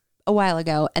 children a while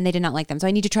ago, and they did not like them. So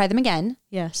I need to try them again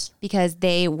Yes. because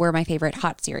they were my favorite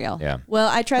hot cereal. Yeah. Well,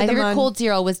 I tried My them favorite on cold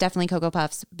cereal was definitely Cocoa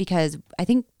Puffs because I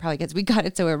think probably because we got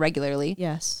it so irregularly.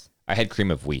 Yes, I had cream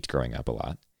of wheat growing up a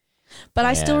lot. but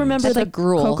I still And- remember That's the like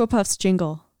gruel. Cocoa Puffs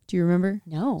jingle. Do you remember?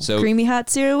 No. So Creamy hot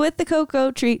cereal with the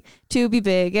cocoa treat to be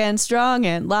big and strong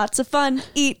and lots of fun.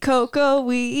 Eat cocoa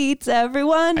wheats,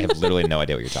 everyone. I have literally no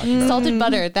idea what you're talking about. Salted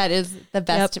butter. That is the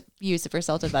best use for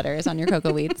salted butter is on your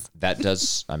cocoa wheats. That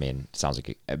does. I mean, sounds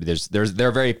like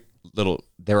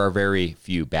there are very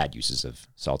few bad uses of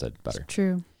salted butter.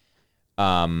 True.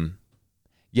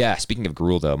 Yeah. Speaking of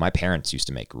gruel, though, my parents used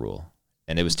to make gruel,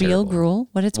 and it was Real terrible. gruel?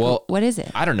 What is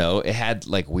it? I don't know. It had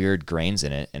like weird grains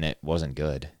in it, and it wasn't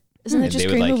good. Isn't it And just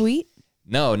they would, cream of like- wheat?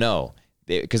 No,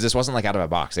 because this wasn't like out of a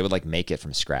box. They would like make it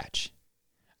from scratch.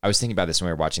 I was thinking about this when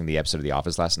we were watching the episode of The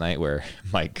Office last night, where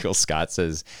Michael Scott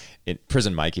says in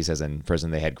prison. He says in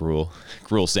prison they had gruel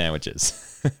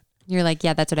sandwiches. You're like,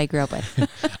 yeah, that's what I grew up with.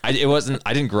 I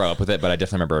didn't grow up with it, but I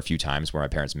definitely remember a few times where my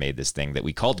parents made this thing that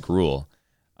we called gruel.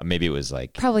 Maybe it was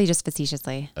like probably just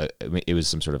facetiously. It was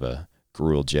some sort of a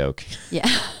cruel joke. Yeah.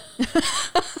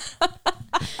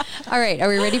 All right. Are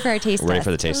we ready for our taste test? Ready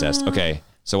for the taste test. Okay.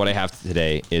 So what I have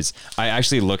today is I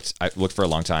looked for a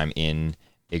long time in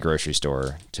a grocery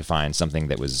store to find something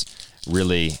that was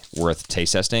really worth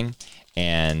taste testing,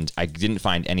 and I didn't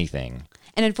find anything.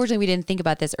 And unfortunately, we didn't think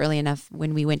about this early enough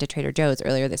when we went to Trader Joe's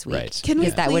earlier this week. Right. Can we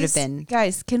that would have been...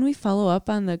 Guys, can we follow up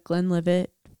on the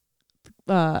Glenlivet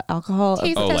alcohol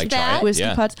Taste test like try it?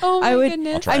 whiskey pots? Oh my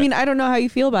goodness. I mean, I don't know how you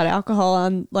feel about alcohol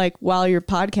on like while you're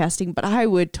podcasting, but I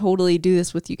would totally do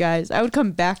this with you guys. I would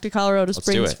come back to Colorado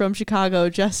Springs from Chicago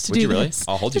just to would do you really? this.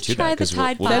 I'll hold you to that because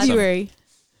we'll February.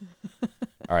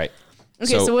 All right.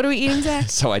 Okay, so what are we eating, Zach?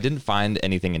 So I didn't find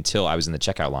anything until I was in the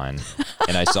checkout line,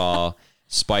 and I saw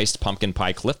spiced pumpkin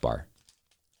pie Cliff Bar.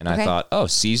 And I thought, oh,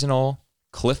 seasonal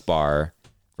Cliff Bar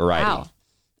variety. Wow.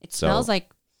 It smells like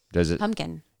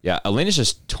pumpkin. Yeah, Elena's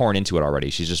just torn into it already.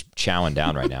 She's just chowing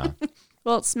down right now.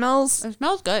 Well, it smells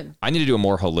good. I need to do a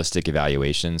more holistic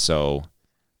evaluation, so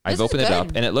I've opened it up,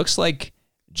 and it looks like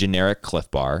generic Cliff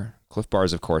Bar. Cliff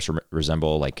Bars, of course,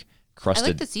 resemble like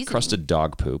crusted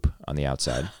dog poop on the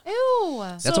outside. Ew.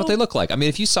 That's what they look like. I mean,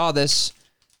 if you saw this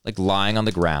like lying on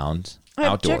the ground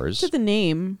outdoors. I object to the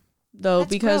name, though,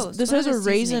 because gross. this has a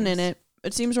raisin in it.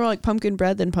 It seems more like pumpkin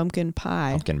bread than pumpkin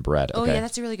pie. Pumpkin bread. Okay. Oh, yeah,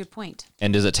 that's a really good point.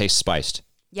 And does it taste spiced?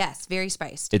 Yes, very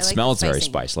spiced. It smells very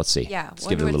spiced. Let's see. Yeah. Let's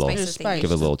give it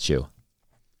a little chew.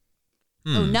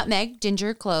 Oh, nutmeg,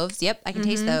 ginger, cloves. Yep, I can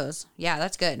taste those. Yeah,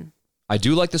 that's good. I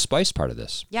do like the spice part of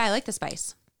this. Yeah, I like the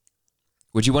spice.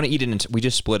 Would you want to eat it? We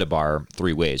just split a bar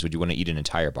 3 ways. Would you want to eat an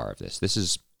entire bar of this? This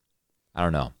is, I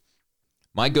don't know.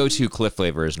 My go-to Cliff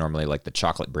flavor is normally like the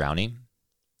chocolate brownie.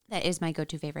 That is my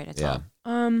go-to favorite as well.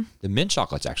 The mint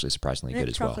chocolate's actually surprisingly good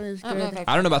as well. Is good. good.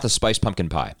 I don't know about the spiced pumpkin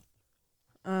pie.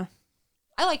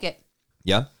 I like it.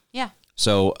 Yeah? Yeah.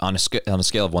 So on a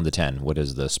scale of 1 to 10, what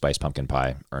does the spiced pumpkin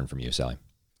pie earn from you, Sally?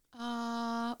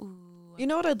 You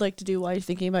know what I'd like to do while you're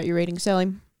thinking about your rating,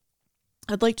 Sally?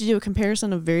 I'd like to do a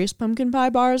comparison of various pumpkin pie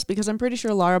bars because I'm pretty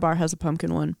sure Lara Bar has a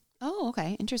pumpkin one. Oh,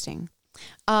 okay. Interesting.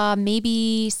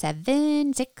 Maybe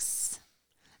 7, 6.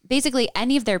 Basically,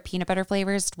 any of their peanut butter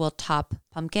flavors will top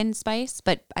pumpkin spice,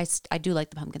 but I do like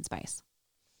the pumpkin spice.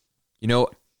 You know,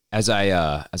 as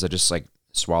I just like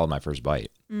swallowed my first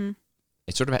bite,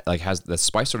 it sort of like has the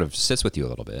spice sort of sits with you a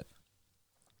little bit,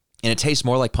 and it tastes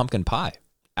more like pumpkin pie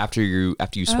after you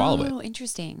swallow it. Oh,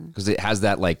 interesting. Because it has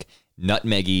that like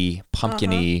nutmeggy,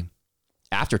 pumpkiny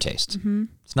aftertaste.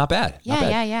 It's not bad. Yeah, not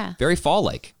bad. yeah. Very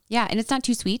fall-like. Yeah, and it's not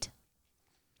too sweet.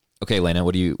 Okay, Lena,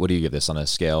 what do you give this on a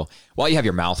scale? While you have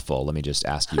your mouth full, let me just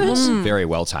ask you this very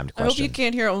well-timed question. I hope you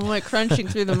can't hear it like crunching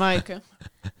through the mic. I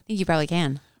think you probably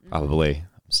can. Probably.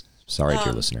 Sorry to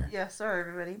your listener. Yeah, sorry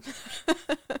everybody.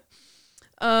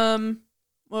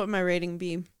 What would my rating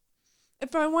be?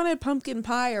 If I wanted pumpkin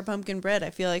pie or pumpkin bread, I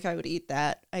feel like I would eat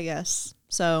that, I guess.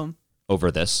 So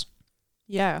over this?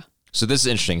 Yeah. So this is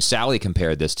interesting. Sally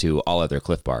compared this to all other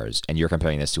Cliff Bars, and you're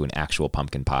comparing this to an actual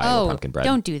pumpkin pie or pumpkin bread.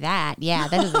 Don't do that. Yeah,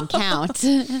 that doesn't count.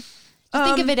 Think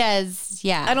of it as,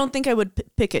 I don't think I would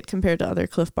pick it compared to other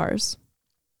Cliff Bars.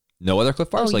 No other Cliff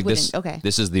Bars? Oh, like this? Okay.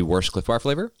 This is the worst Cliff Bar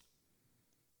flavor?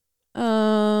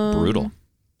 Brutal.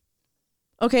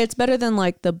 Okay, it's better than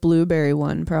like the blueberry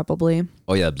one, probably.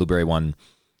 Oh yeah, the blueberry one.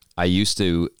 I used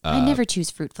to. I never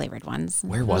choose fruit flavored ones.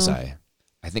 Where was I?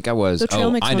 I think I was. The trail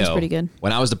mix I one's know. pretty good.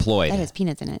 When I was deployed, That has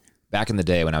peanuts in it. back in the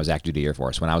day when I was active duty Air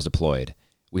Force, when I was deployed,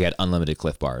 we had unlimited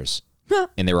Cliff Bars,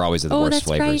 and they were always the worst that's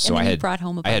flavors. right. So And I then you had brought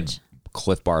home a I had bunch.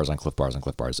 Cliff Bars on Cliff Bars on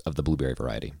Cliff Bars of the blueberry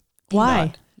variety.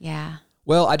 Why? Yeah.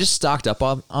 Well, I just stocked up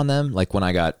on them, like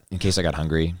in case I got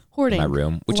hungry. Hoarding. In my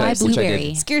room, which Why I blueberry?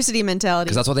 did. Scarcity mentality.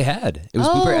 Because that's what they had. It was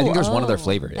blueberry. I think there was one other Oh,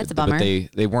 flavor. that's a But bummer.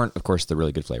 they weren't, of course, the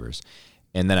really good flavors.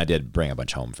 And then I did bring a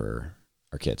bunch home for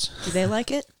our kids. Do they like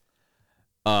it?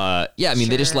 Yeah, I mean,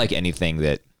 they just like anything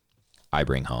that I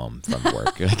bring home from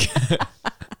work.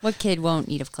 What kid won't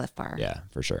eat a Cliff Bar? Yeah,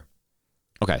 for sure.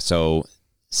 Okay, so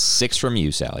 6 from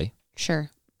you, Sally. Sure.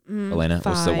 Elena,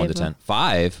 what's the 1 to 10?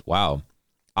 5. Wow.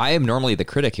 I am normally the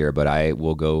critic here, but I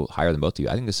will go higher than both of you.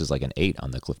 I think this is like an 8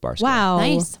 on the Cliff Bar scale. Wow.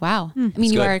 Nice. Wow. I mean,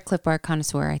 It's you good. are a Cliff Bar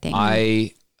connoisseur, I think.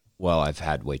 I've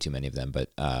had way too many of them, but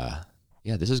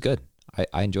yeah, this is good.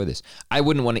 I enjoy this. I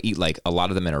wouldn't want to eat like a lot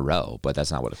of them in a row, but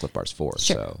that's not what a Cliff Bar's for.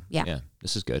 Sure. So Yeah.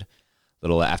 this is good.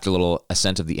 After a little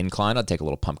ascent of the incline, I'd take a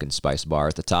little pumpkin spice bar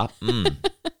at the top. It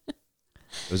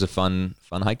was a fun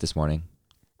hike this morning.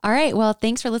 All right. Well,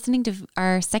 thanks for listening to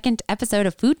our second episode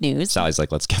of Food News. Sally's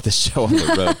like, let's get this show on the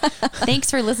road. Thanks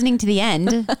for listening to the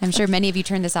end. I'm sure many of you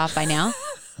turned this off by now.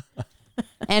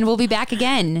 And we'll be back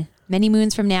again many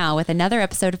moons from now with another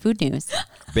episode of Food News.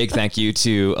 Big thank you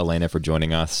to Elena for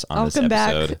joining us on this episode.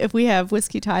 I'll come back if we have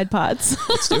whiskey Tide Pods.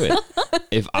 Let's do it.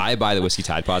 If I buy the whiskey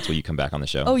Tide Pods, will you come back on the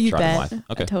show? Oh, you bet. Okay.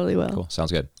 I totally will. Cool.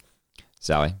 Sounds good.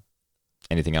 Sally,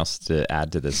 anything else to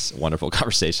add to this wonderful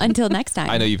conversation? Until next time.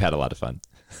 I know you've had a lot of fun.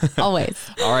 Always.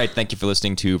 All right. Thank you for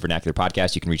listening to Vernacular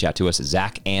Podcast. You can reach out to us,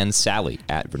 Zach and Sally,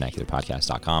 at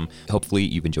vernacularpodcast.com. Hopefully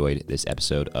you've enjoyed this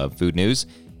episode of Food News.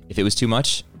 If it was too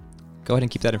much, go ahead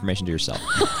and keep that information to yourself.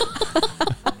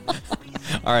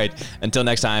 All right. Until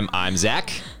next time, I'm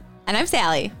Zach. And I'm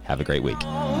Sally. Have a great week.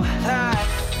 Feeling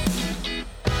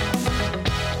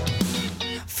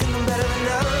better than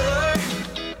ever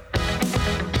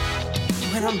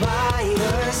when I'm by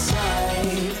your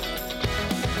side.